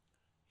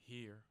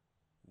here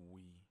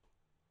we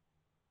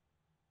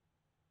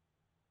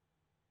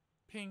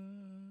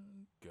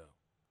ping go.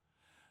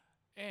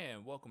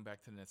 And welcome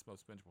back to the Net's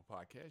Most Bingeable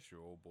Podcast,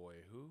 your old boy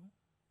who?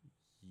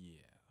 Yeah.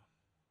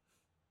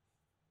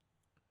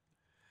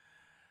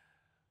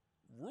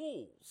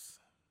 Rules,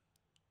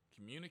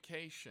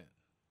 communication,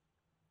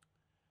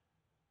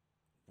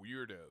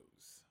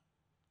 weirdos,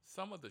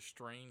 some of the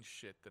strange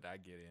shit that I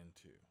get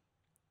into.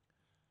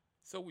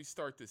 So we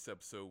start this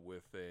episode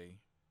with a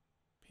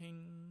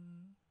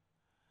ping.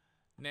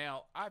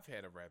 Now, I've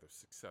had a rather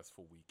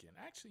successful weekend.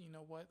 Actually, you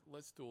know what?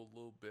 Let's do a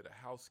little bit of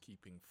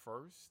housekeeping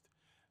first.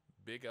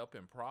 Big up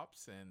and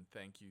props, and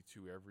thank you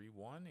to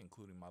everyone,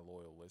 including my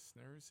loyal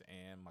listeners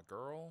and my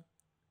girl.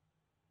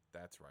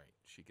 That's right.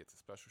 She gets a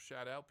special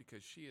shout out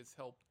because she has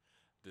helped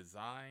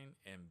design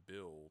and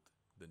build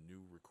the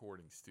new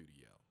recording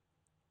studio.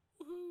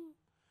 Woohoo!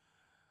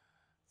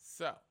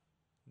 So,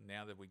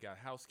 now that we got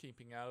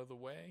housekeeping out of the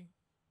way,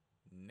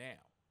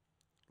 now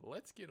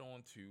let's get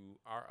on to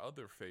our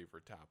other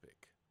favorite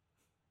topic.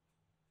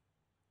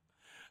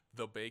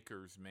 The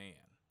Baker's Man.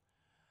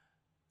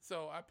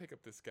 So I pick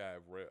up this guy,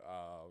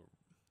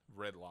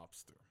 Red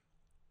Lobster.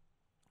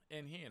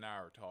 And he and I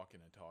are talking.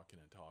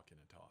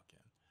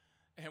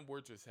 And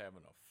we're just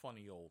having a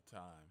funny old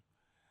time.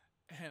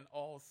 And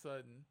all of a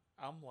sudden,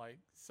 I'm like,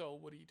 so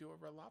what do you do at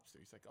Red Lobster?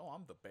 He's like, oh,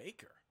 I'm the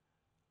baker.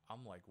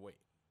 I'm like, wait,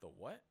 the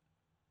what?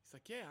 He's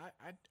like, yeah,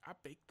 I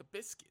bake the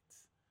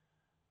biscuits.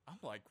 I'm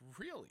like,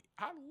 really?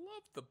 I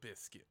love the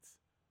biscuits.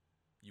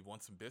 You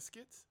want some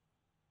biscuits?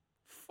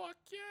 Fuck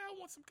yeah, I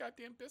want some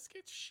goddamn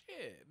biscuits.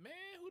 Shit, man,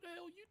 who the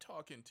hell you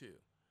talking to?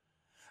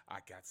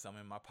 I got some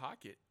in my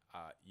pocket.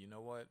 You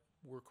know what?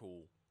 We're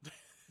cool.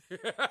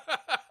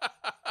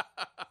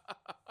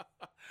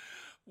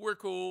 We're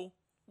cool.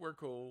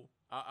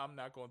 I'm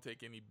not going to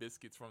take any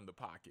biscuits from the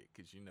pocket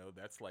because, you know,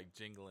 that's like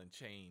jingling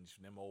change.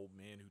 Them old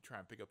men who try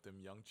and pick up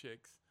them young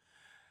chicks.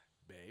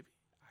 Baby,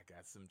 I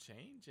got some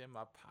change in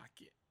my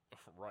pocket.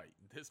 Right,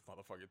 this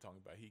motherfucker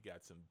talking about he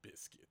got some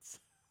biscuits.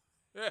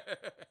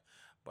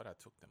 But I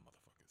took them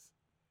motherfuckers.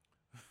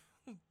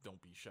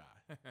 Don't be shy.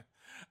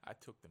 I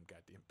took them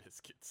goddamn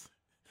biscuits.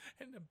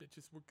 And them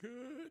bitches were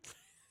good.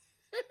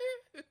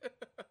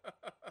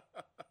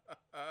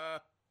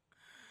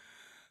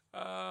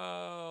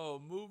 Oh,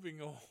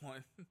 moving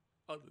on.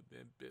 Other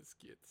than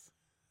biscuits.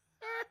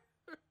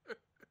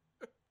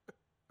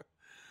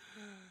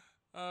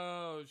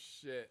 Oh,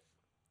 shit.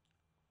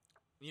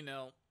 You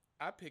know,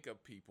 I pick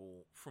up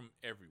people from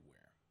everywhere.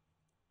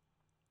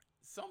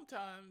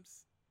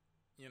 Sometimes,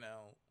 you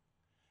know,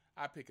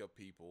 I pick up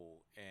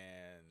people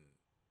and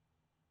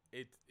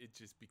it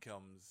just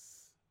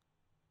becomes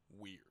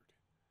weird.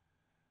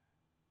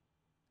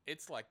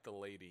 It's like the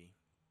lady,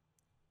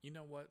 you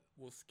know what?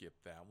 We'll skip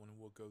that one and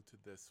we'll go to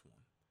this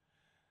one.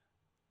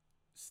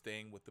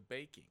 Staying with the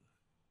baking.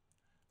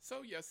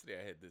 So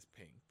yesterday I had this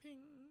ping,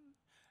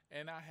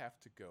 and I have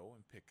to go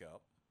and pick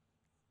up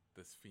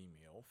this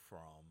female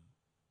from,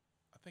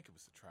 I think it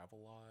was the Travel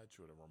Lodge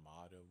or the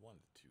Ramada, one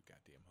of the two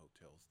goddamn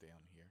hotels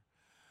down here.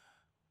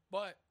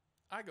 But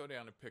I go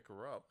down to pick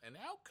her up, and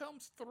out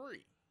comes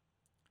three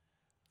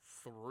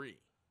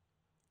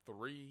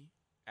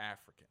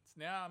Africans.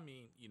 Now, I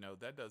mean, you know,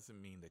 that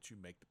doesn't mean that you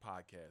make the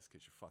podcast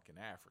because you're fucking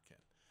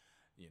African,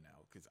 you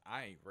know, because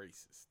I ain't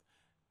racist.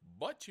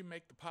 But you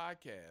make the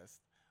podcast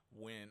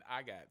when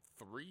I got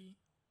three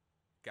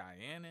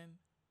Guyanan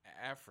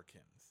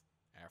Africans.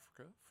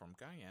 Africa from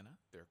Guyana.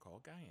 They're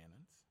called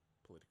Guyanans.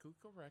 Politically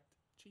correct.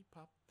 Cheap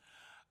pop.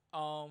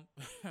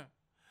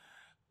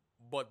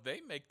 But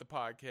they make the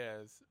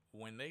podcast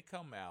when they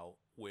come out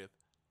with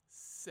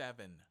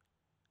 17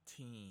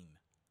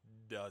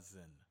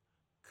 dozen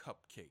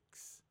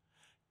cupcakes,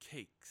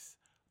 cakes,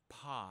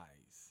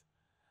 pies.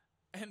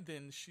 And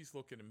then she's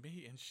looking at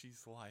me and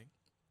she's like,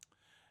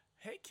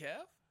 hey,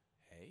 Kev.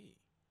 Hey.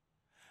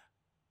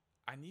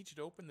 I need you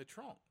to open the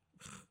trunk.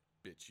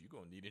 Bitch, you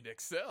gonna need an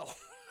XL.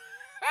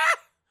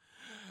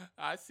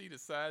 I see the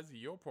size of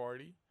your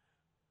party.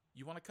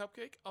 You want a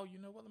cupcake? Oh, you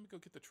know what? Let me go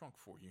get the trunk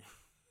for you.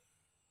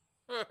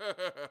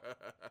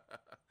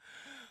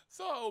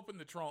 So I open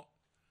the trunk,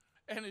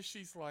 and then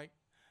she's like,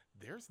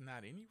 there's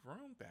not any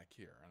room back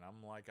here. And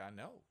I'm like, I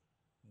know.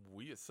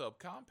 We a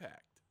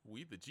subcompact.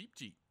 We the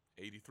Jeep.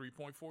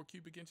 83.4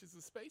 cubic inches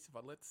of space if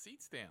I let the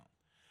seats down.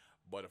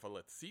 But if I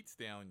let the seats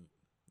down,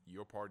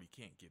 your party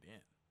can't get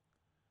in.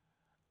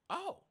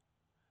 Oh,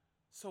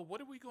 so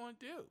what are we going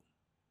to do?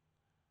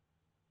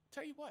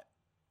 Tell you what,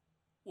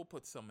 we'll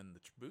put some in the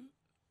boot,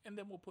 and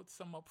then we'll put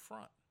some up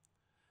front.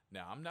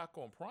 Now, I'm not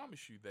going to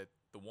promise you that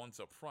the ones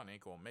up front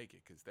ain't going to make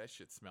it, because that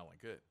shit's smelling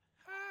good.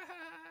 Ha,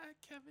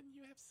 Kevin,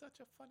 you have such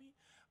a funny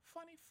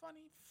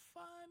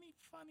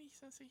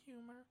sense of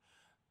humor.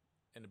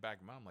 In the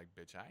back of my mind, I'm like,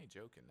 bitch, I ain't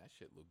joking. That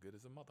shit look good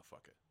as a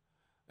motherfucker.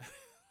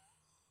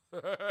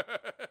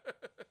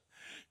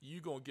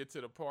 You gonna get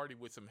to the party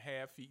with some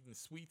half-eaten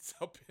sweets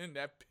up in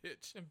that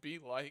bitch and be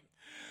like,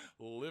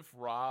 Lyft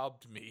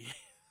robbed me.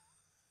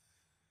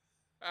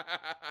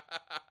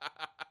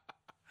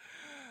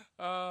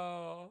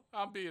 Oh,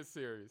 I'm being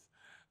serious.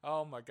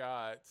 Oh my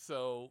God.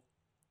 So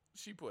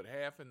she put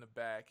half in the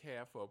back,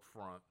 half up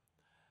front.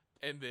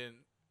 And then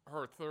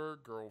her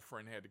third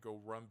girlfriend had to go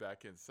run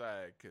back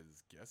inside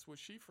because guess what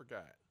she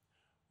forgot?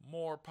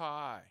 More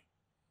pie.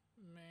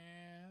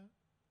 Man.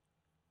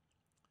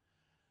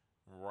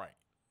 Right.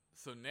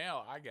 So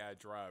now I got to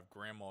drive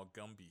Grandma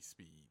Gumby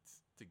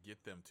speeds to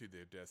get them to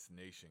their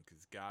destination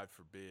because God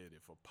forbid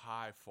if a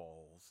pie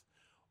falls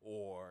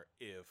or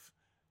if,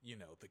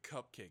 the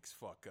cupcakes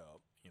fuck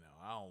up.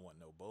 I don't want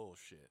no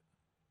bullshit.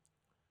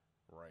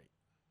 Right.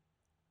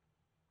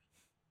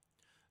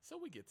 So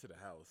we get to the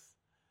house.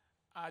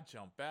 I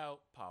jump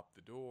out, pop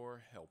the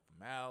door, help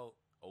them out,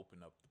 open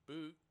up the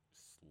boot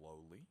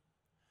slowly.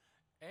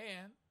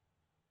 And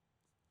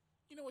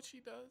you know what she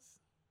does?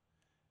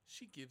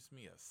 She gives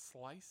me a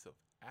slice of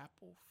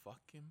apple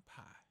fucking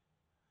pie.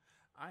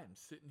 I am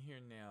sitting here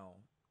now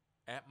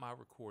at my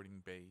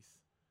recording base,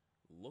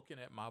 looking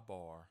at my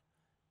bar,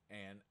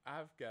 and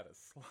I've got a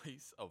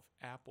slice of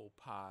apple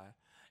pie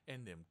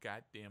and them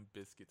goddamn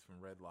biscuits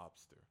from Red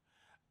Lobster.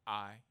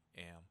 I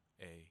am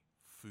a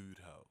food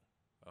hoe,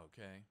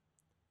 okay?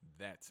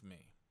 That's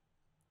me.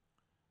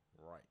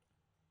 Right.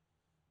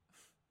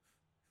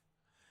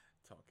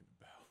 Talking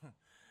about,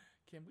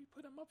 can we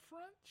put them up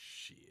front?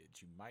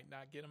 Shit, you might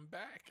not get them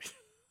back.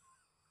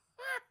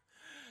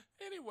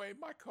 Anyway,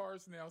 my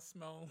car's now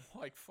smelling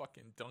like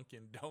fucking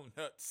Dunkin'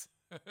 Donuts.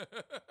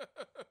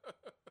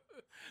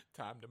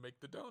 Time to make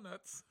the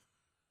donuts.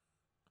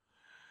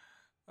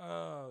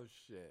 Oh,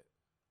 shit.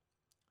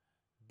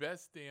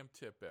 Best damn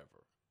tip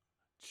ever.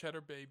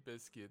 Cheddar Bay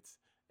biscuits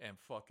and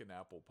fucking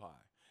apple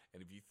pie.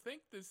 And if you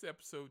think this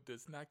episode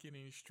does not get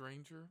any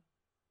stranger,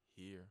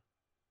 here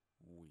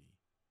we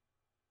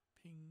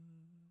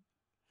ping.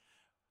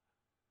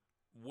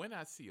 When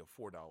I see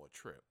a $4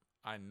 trip,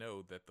 I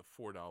know that the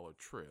 $4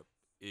 trip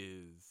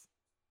is,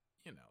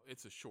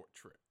 it's a short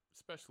trip,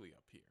 especially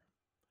up here.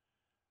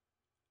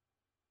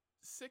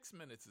 6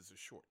 minutes is a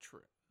short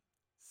trip.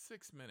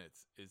 6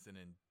 minutes is an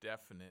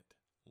indefinite,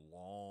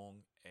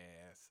 long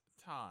ass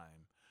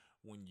time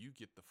when you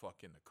get the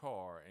fuck in the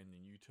car and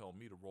then you tell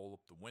me to roll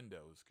up the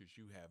windows because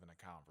you having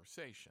a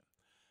conversation.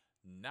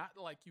 Not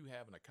like you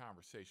having a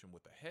conversation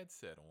with a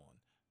headset on.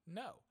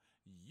 No,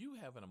 you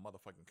having a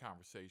motherfucking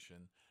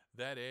conversation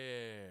that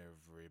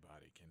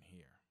everybody can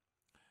hear.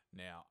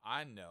 Now,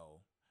 I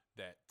know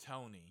that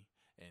Tony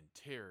and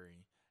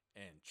Terry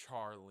and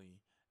Charlie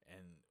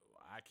and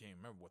I can't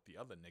remember what the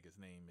other nigga's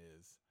name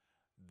is,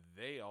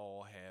 they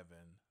all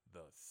having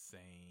the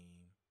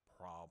same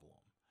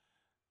problem.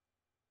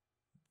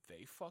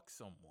 They fuck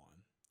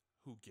someone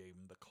who gave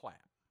them the clap.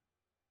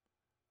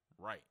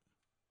 Right.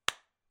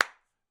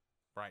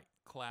 Right.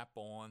 Clap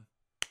on.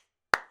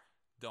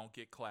 Don't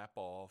get clap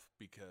off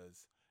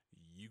because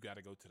you got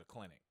to go to the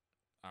clinic.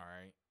 All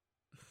right.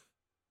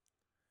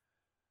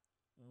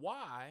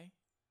 Why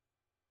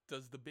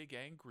does the big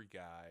angry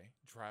guy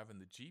driving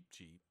the Jeep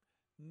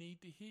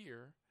need to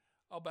hear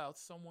about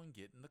someone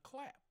getting the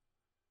clap?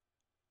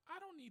 I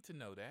don't need to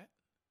know that.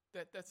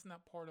 That's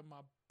not part of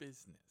my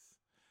business.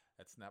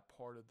 That's not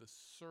part of the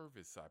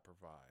service I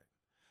provide.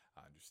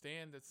 I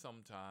understand that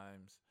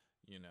sometimes,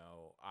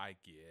 I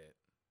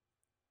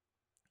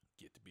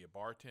get to be a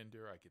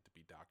bartender, I get to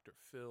be Dr.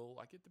 Phil,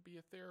 I get to be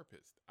a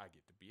therapist, I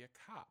get to be a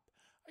cop,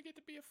 I get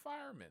to be a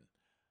fireman.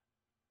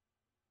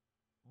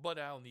 But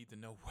I'll need to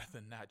know whether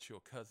or not your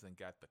cousin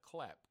got the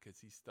clap because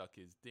he stuck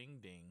his ding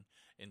ding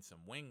in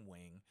some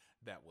wing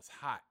that was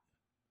hot.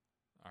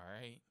 All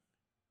right?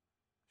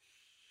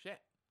 Shit.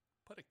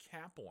 Put a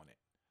cap on it.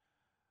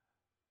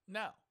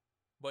 No.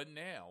 But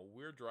now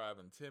we're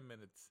driving 10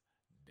 minutes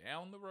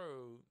down the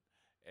road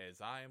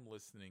as I am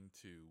listening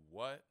to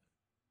what?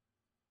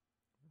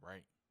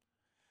 Right.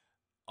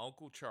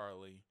 Uncle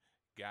Charlie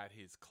got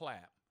his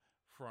clap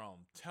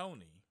from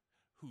Tony,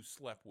 who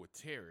slept with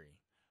Terry,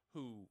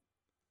 who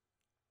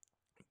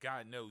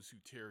God knows who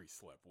Terry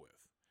slept with.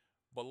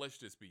 But let's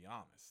just be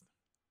honest.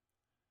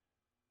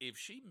 If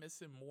she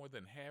missing more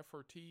than half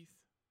her teeth,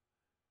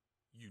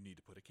 you need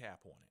to put a cap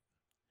on it.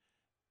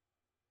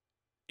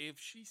 If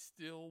she's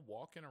still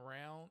walking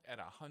around at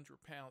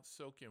 100 pounds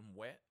soaking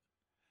wet,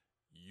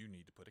 you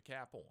need to put a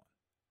cap on.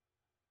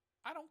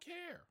 I don't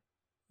care.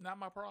 Not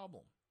my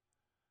problem.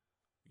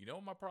 You know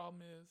what my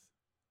problem is?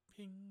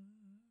 Ping.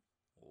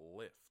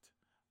 Lift.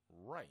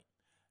 Right.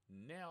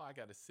 Now I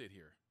got to sit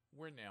here.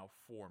 We're now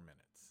 4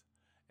 minutes.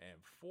 And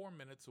 4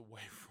 minutes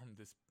away from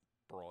this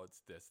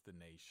broad's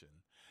destination.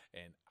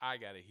 And I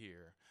got to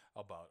hear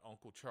about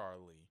Uncle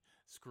Charlie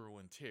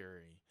screwing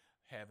Terry,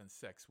 having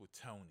sex with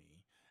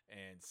Tony,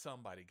 and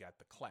somebody got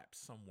the clap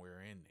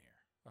somewhere in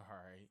there. All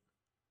right?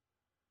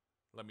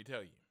 Let me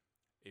tell you,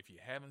 if you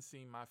haven't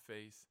seen my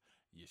face,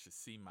 you should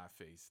see my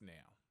face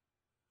now.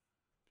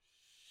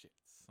 Shit,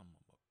 son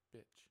of a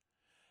bitch.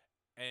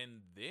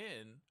 And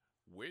then,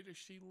 where does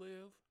she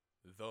live?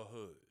 The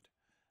hood.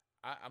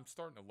 I'm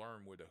starting to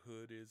learn where the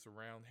hood is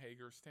around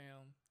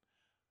Hagerstown.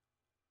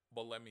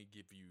 But let me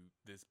give you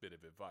this bit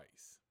of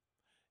advice.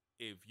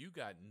 If you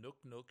got Nook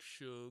Nook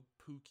Shug,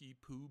 Pookie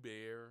Pooh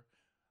Bear,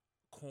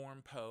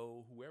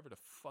 Cornpo, whoever the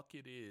fuck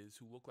it is,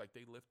 who look like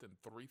they lifting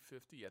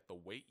 350 at the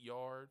weight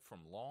yard from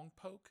Long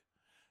Poke,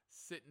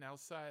 sitting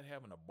outside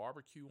having a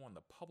barbecue on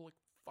the public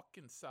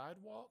fucking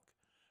sidewalk,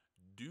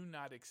 do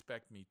not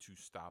expect me to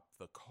stop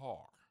the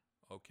car.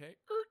 Okay?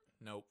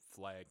 Nope,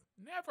 flag.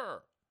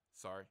 Never.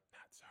 Sorry,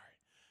 not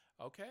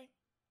sorry. Okay?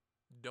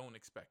 Don't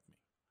expect me.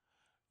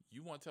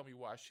 You want to tell me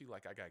why she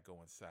like I gotta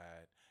go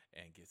inside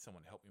and get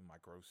someone to help me with my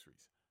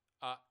groceries?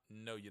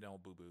 No, you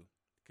don't, boo-boo.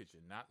 Because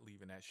you're not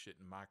leaving that shit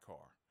in my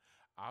car.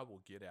 I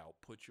will get out,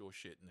 put your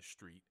shit in the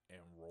street, and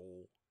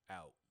roll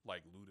out.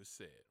 Like Luda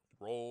said.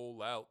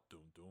 Roll out.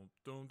 Doom, doom,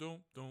 doom, doom,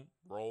 doom.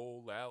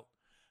 Roll out.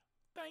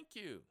 Thank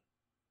you.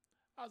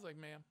 I was like,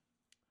 ma'am,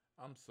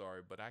 I'm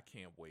sorry, but I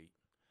can't wait.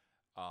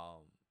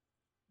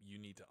 You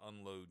need to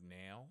unload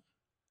now.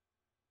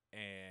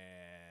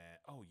 And,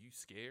 oh, you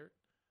scared?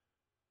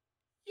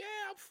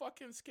 Yeah, I'm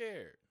fucking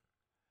scared.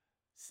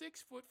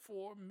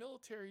 6'4",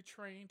 military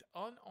trained,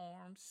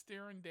 unarmed,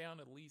 staring down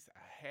at least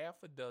a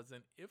half a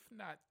dozen, if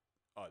not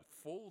a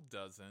full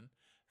dozen,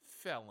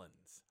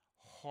 felons.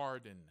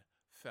 Hardened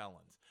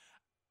felons.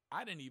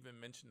 I didn't even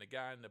mention the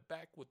guy in the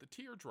back with the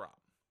teardrop.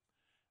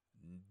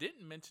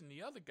 Didn't mention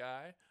the other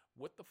guy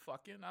with the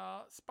fucking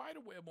spider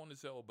web on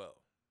his elbow.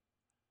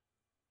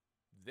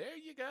 There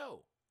you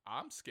go.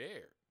 I'm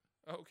scared.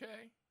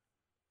 Okay?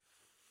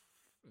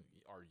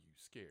 Are you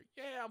scared?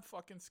 Yeah, I'm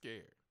fucking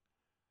scared.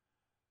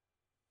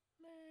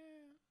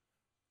 Man.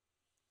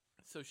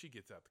 So she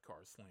gets out the car,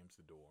 slams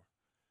the door.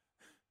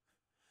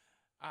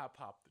 I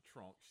pop the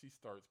trunk. She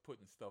starts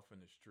putting stuff in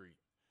the street.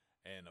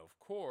 And of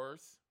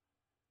course,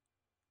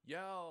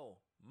 yo,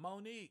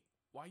 Monique,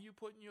 why you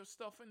putting your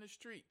stuff in the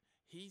street?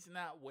 He's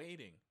not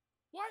waiting.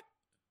 What?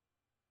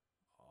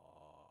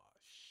 Oh,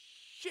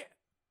 shit.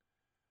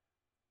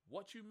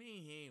 What you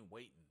mean he ain't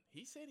waiting?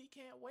 He said he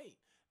can't wait.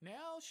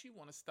 Now she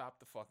want to stop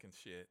the fucking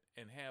shit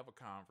and have a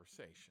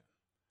conversation.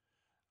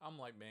 I'm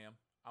like, ma'am,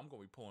 I'm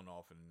going to be pulling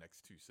off in the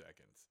next 2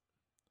 seconds.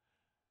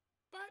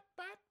 But.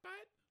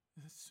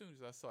 As soon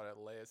as I saw that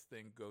last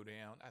thing go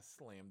down, I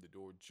slammed the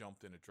door,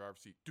 jumped in the driver's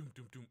seat. Doom,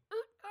 doom, doom.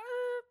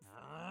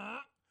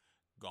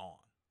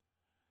 Gone.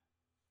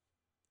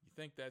 You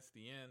think that's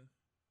the end?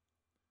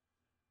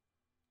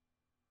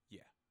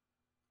 Yeah.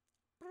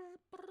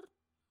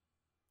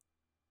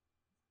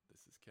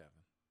 This is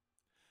Kevin.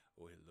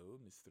 Oh, hello,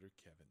 Mr.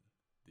 Kevin.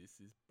 This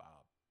is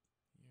Bob.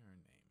 Your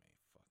name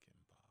ain't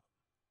fucking Bob.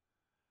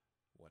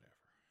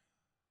 Whatever.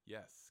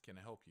 Yes, can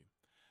I help you?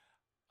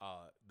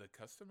 The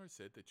customer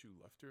said that you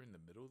left her in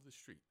the middle of the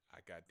street. I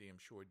goddamn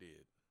sure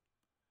did.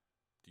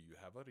 Do you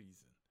have a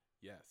reason?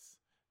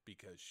 Yes,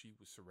 because she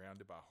was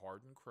surrounded by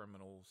hardened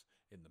criminals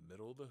in the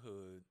middle of the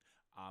hood.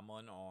 I'm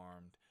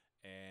unarmed,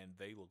 and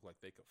they look like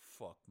they could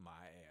fuck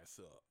my ass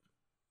up.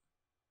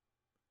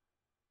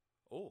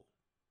 Oh,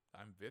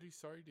 I'm very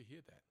sorry to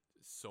hear that.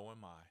 So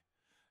am I.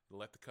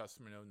 Let the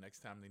customer know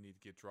next time they need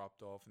to get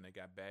dropped off and they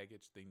got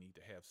baggage, they need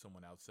to have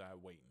someone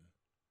outside waiting.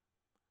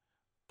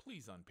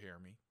 Please unpair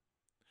me.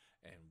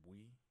 And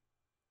we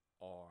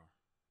are